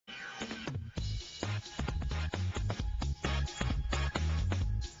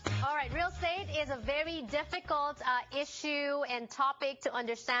estate is a very difficult issue and topic to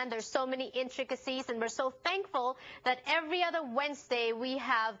understand. There's so many intricacies, and we're so thankful that every other Wednesday we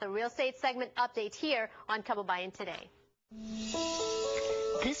have the real estate segment update here on Kababayan Today.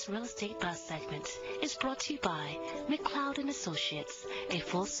 This Real Estate Buzz segment is brought to you by McLeod and Associates, a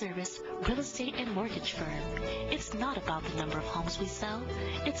full-service real estate and mortgage firm. It's not about the number of homes we sell,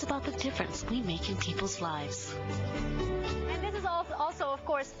 it's about the difference we make in people's lives. And this is also, of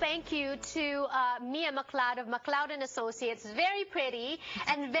course, thank you to Mia McLeod of McLeod and Associates. Very pretty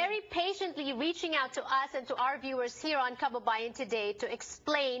and very patiently reaching out to us and to our viewers here on Kababayan Today to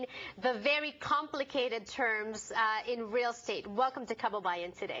explain the very complicated terms in real estate. Welcome to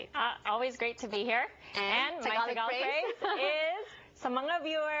Kababayan Today. Always great to be here. And my Tagalog phrase is, sa mga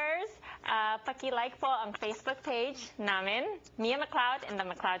viewers, paki-like po ang Facebook page namin, Mia McLeod and the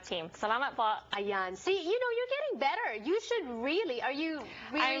McLeod team. Salamat po. Ayan. See, you know, you're getting better. You should really,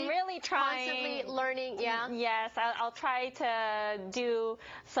 I'm really trying. Constantly learning, yeah? Yes, I'll try to do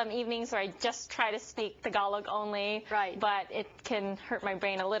some evenings where I just try to speak Tagalog only. Right. But it can hurt my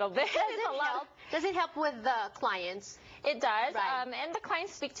brain a little bit. Does it help with the clients? It does. Right. And the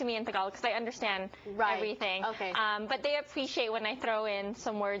clients speak to me in Tagalog because I understand everything. Okay. But they appreciate when I throw in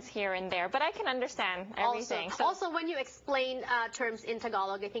some words here and there. But I can understand everything. Also, when you explain terms in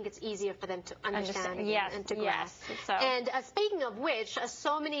Tagalog, I think it's easier for them to understand and to grasp. Yes. So. And speaking of which,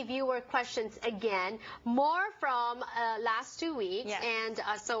 so many viewer questions again, more from last 2 weeks. Yes. And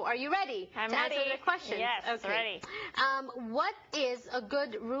so are you ready I'm to ready. answer the questions? Yes, okay. ready. What is a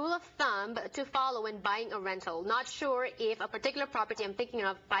good rule of thumb to follow when buying a rental? Not sure if a particular property I'm thinking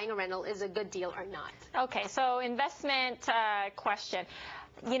of buying a rental is a good deal or not. Okay, so investment question.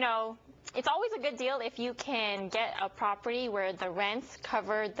 You know, it's always a good deal if you can get a property where the rents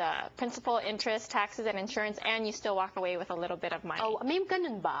cover the principal, interest, taxes, and insurance, and you still walk away with a little bit of money. Oh, may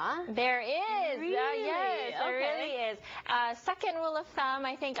ganun ba? There is. Really? Yes, there Okay. really is. Second rule of thumb,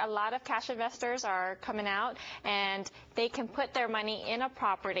 I think a lot of cash investors are coming out, and they can put their money in a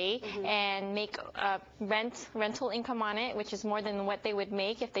property and make rental income on it, which is more than what they would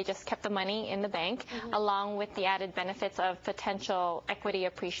make if they just kept the money in the bank, along with the added benefits of potential equity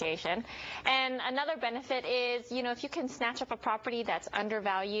appreciation. And another benefit is, you know, if you can snatch up a property that's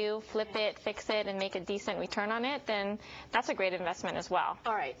undervalued, flip it, fix it, and make a decent return on it, then that's a great investment as well.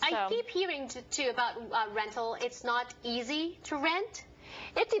 All right. So, I keep hearing too about rental. It's not easy to rent.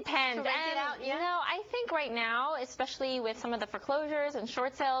 It depends. To rent it out, yeah? You know, I think right now, especially with some of the foreclosures and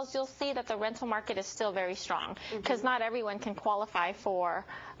short sales, you'll see that the rental market is still very strong because not everyone can qualify for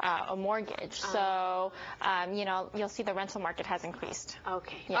a mortgage. So, you know, you'll see the rental market has increased.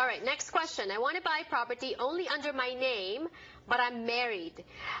 Okay. Yeah. All right. Next question. I want to buy property only under my name, but I'm married.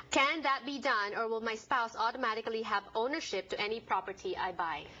 Can that be done, or will my spouse automatically have ownership to any property I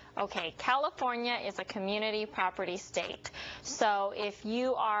buy? Okay, California is a community property state. So if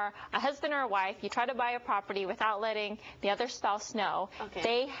you are a husband or a wife, you try to buy a property without letting the other spouse know,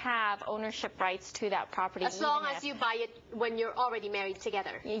 they have ownership rights to that property. As long as you buy it when you're already married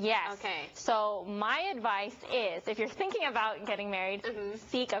together. Yes. Okay. So my advice is, if you're thinking about getting married,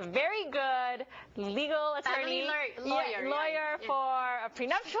 seek a very good legal attorney, lawyer for a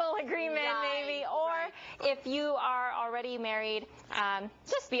prenuptial agreement, maybe, or if you are already married,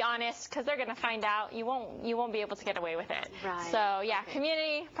 just be honest, because they're going to find out. You won't be able to get away with it. Right. So yeah,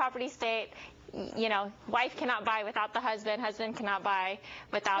 community property state. You know, wife cannot buy without the husband. Husband cannot buy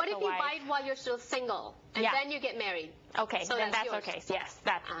without the wife. What if you buy it while you're still single and then you get married? Okay, so then that's yours. Okay. Yes,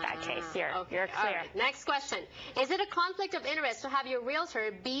 that case. You're clear. Right. Next question. Is it a conflict of interest to have your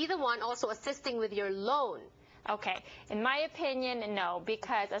realtor be the one also assisting with your loan? Okay. In my opinion, no,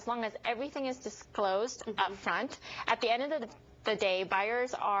 because as long as everything is disclosed up front, at the end of the day,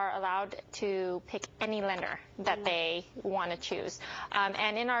 buyers are allowed to pick any lender that they want to choose.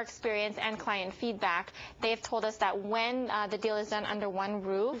 And in our experience and client feedback, they've told us that when the deal is done under one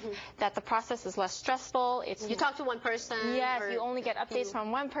roof, that the process is less stressful. You talk to one person? Yes, you only get updates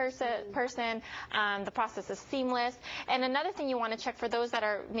from one person. The process is seamless. And another thing you want to check for those that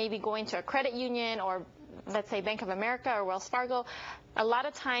are maybe going to a credit union or let's say Bank of America or Wells Fargo, a lot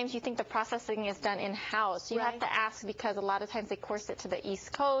of times you think the processing is done in-house. You have to ask because a lot of times they course it to the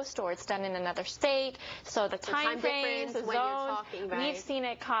East Coast or it's done in another state. So the time frames, the zones, we've seen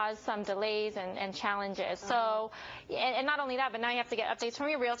it cause some delays and challenges. So, and not only that, but now you have to get updates from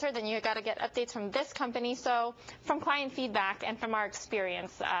your realtor, then you got to get updates from this company. So from client feedback and from our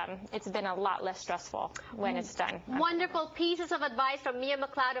experience, it's been a lot less stressful when it's done. Wonderful pieces of advice from Mia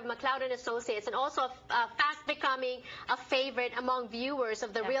McLeod of McLeod and Associates, and also fast becoming a favorite among viewers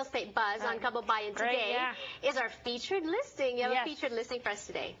of the Real Estate Buzz on Kababayan today is our featured listing. You have a featured listing for us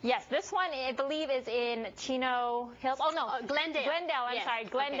today. Yes, this one I believe is in Chino Hills. Oh no, Glendale. Glendale, I'm sorry,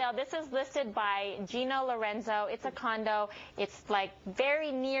 Glendale. Okay. This is listed by Gino Lorenzo. It's a condo. It's like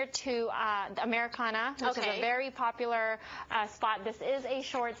very near to the Americana, which is a very popular spot. This is a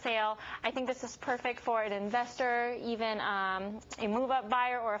short sale. I think this is perfect for an investor, even a move-up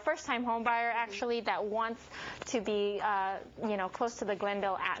buyer or a first-time home buyer, actually, that wants to be, you know, close to the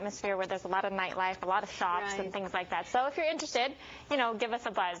Glendale atmosphere where there's a lot of nightlife, a lot of shops and things like that. So if you're interested, you know, give us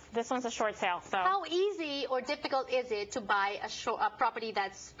a buzz. This one's a short sale. So how easy or difficult is it to buy a property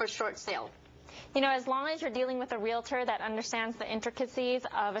that's for short sale? You know, as long as you're dealing with a realtor that understands the intricacies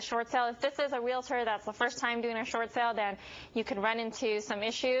of a short sale, if this is a realtor that's the first time doing a short sale, then you could run into some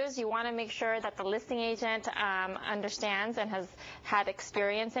issues. You want to make sure that the listing agent understands and has had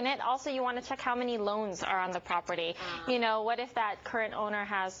experience in it. Also, you want to check how many loans are on the property. You know, what if that current owner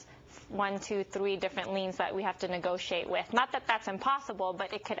has 1, 2, 3 different liens that we have to negotiate with? Not that that's impossible,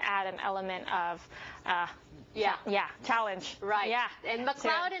 but it could add an element of challenge. Right. Yeah. And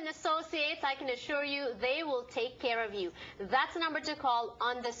McLeod and Associates, I can assure you, they will take care of you. That's the number to call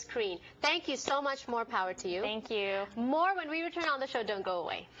on the screen. Thank you so much. More power to you. Thank you. More when we return on the show. Don't go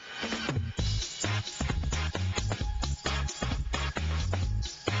away.